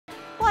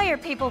Why are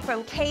people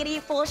from Katy,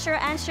 Fulshear,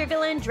 and Sugar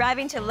Land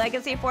driving to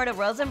Legacy Ford of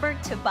Rosenberg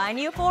to buy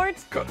new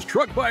Fords? Because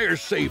truck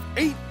buyers save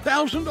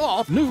 $8,000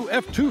 off new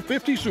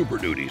F-250 Super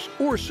Duties,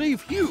 or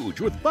save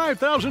huge with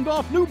 $5,000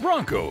 off new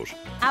Broncos.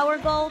 Our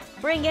goal,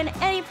 bring in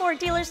any Ford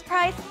dealer's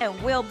price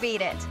and we'll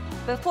beat it.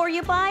 Before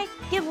you buy,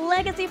 give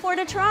Legacy Ford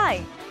a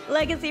try.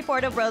 Legacy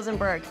Ford of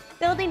Rosenberg,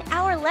 building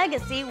our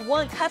legacy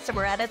one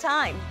customer at a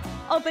time.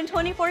 Open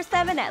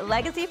 24/7 at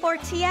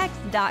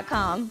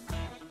LegacyFordTX.com.